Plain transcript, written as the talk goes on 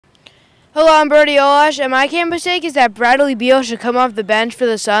Hello, I'm Bertie Olash, and my campus take is that Bradley Beal should come off the bench for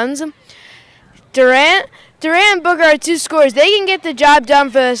the Suns. Durant and Booker are two scorers. They can get the job done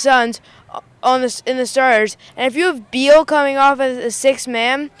for the Suns in the starters. And if you have Beal coming off as a sixth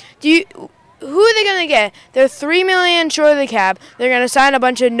man, who are they going to get? They're $3 million short of the cap. They're going to sign a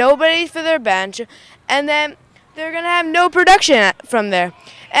bunch of nobodies for their bench, and then they're going to have no production from there.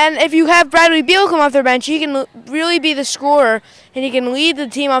 And if you have Bradley Beal come off their bench, he can really be the scorer, and he can lead the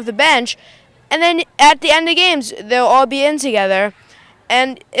team off the bench. And then at the end of games, they'll all be in together,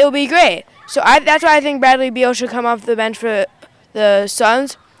 and it'll be great. So that's why I think Bradley Beal should come off the bench for the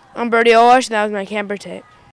Suns. I'm Bertie Olash, and that was my camper tape.